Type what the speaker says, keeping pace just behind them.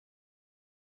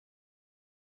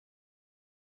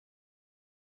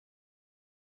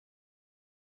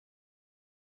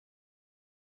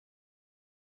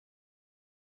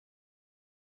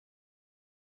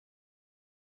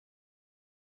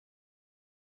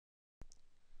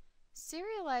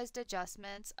Serialized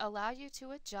adjustments allow you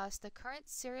to adjust the current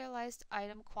serialized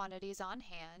item quantities on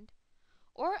hand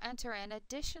or enter in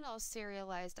additional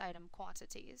serialized item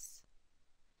quantities.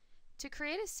 To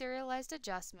create a serialized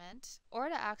adjustment or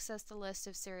to access the list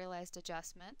of serialized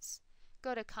adjustments,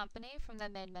 go to Company from the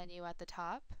main menu at the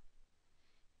top,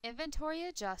 Inventory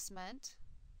Adjustment,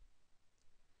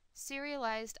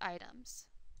 Serialized Items.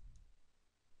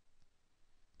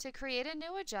 To create a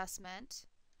new adjustment,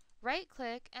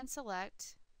 right-click and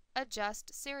select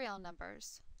Adjust Serial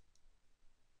Numbers.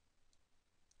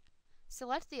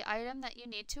 Select the item that you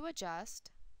need to adjust.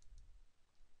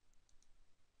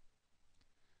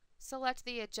 Select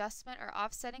the adjustment or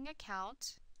offsetting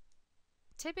account,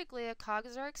 typically a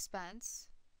COGS or expense.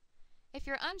 If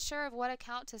you're unsure of what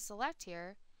account to select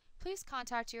here, please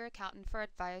contact your accountant for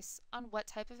advice on what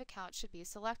type of account should be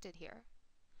selected here.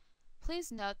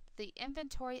 Please note that the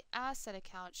inventory asset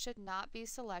account should not be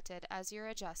selected as your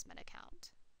adjustment account.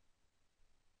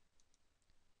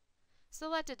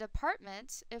 Select a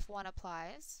department if one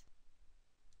applies,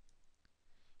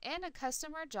 and a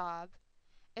customer job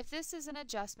if this is an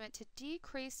adjustment to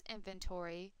decrease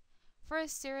inventory for a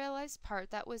serialized part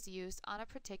that was used on a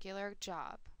particular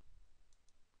job.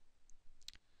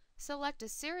 Select a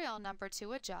serial number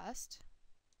to adjust,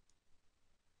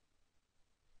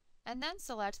 and then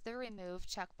select the Remove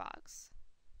checkbox.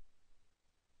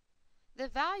 The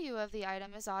value of the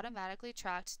item is automatically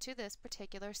tracked to this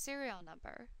particular serial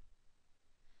number.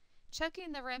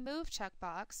 Checking the Remove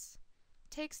checkbox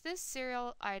takes this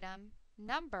serial item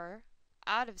number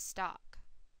out of stock.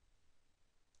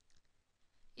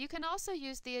 You can also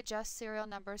use the Adjust Serial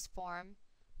Numbers form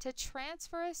to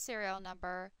transfer a serial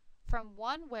number from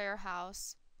one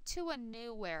warehouse to a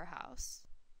new warehouse.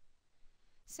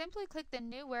 Simply click the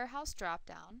New Warehouse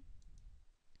drop-down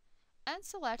and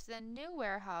select the new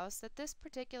warehouse that this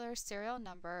particular serial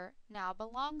number now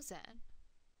belongs in.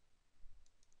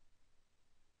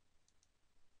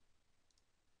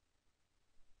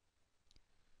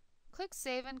 Click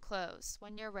Save and Close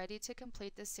when you're ready to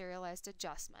complete the serialized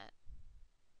adjustment.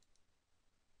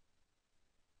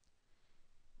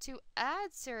 To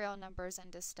add serial numbers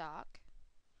into stock,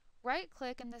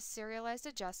 right-click in the Serialized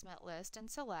Adjustment list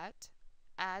and select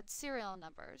Add Serial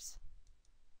Numbers.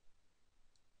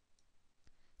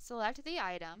 Select the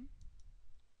item,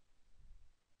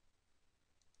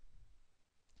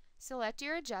 select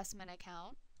your adjustment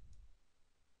account,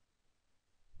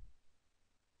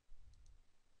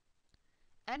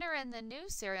 enter in the new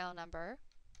serial number,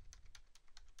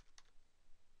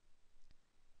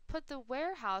 put the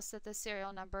warehouse that the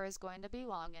serial number is going to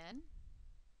belong in,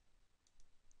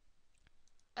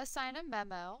 assign a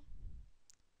memo,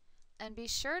 and be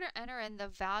sure to enter in the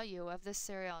value of the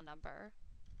serial number.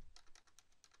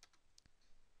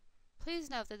 Please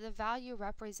note that the value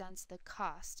represents the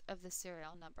cost of the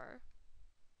serial number.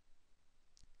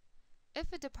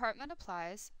 If a department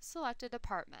applies, select a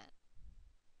department.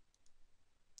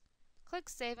 Click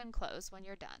Save and Close when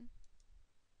you're done.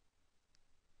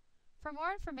 For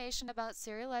more information about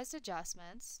serialized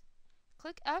adjustments,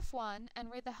 click F1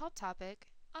 and read the help topic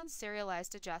on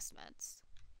serialized adjustments.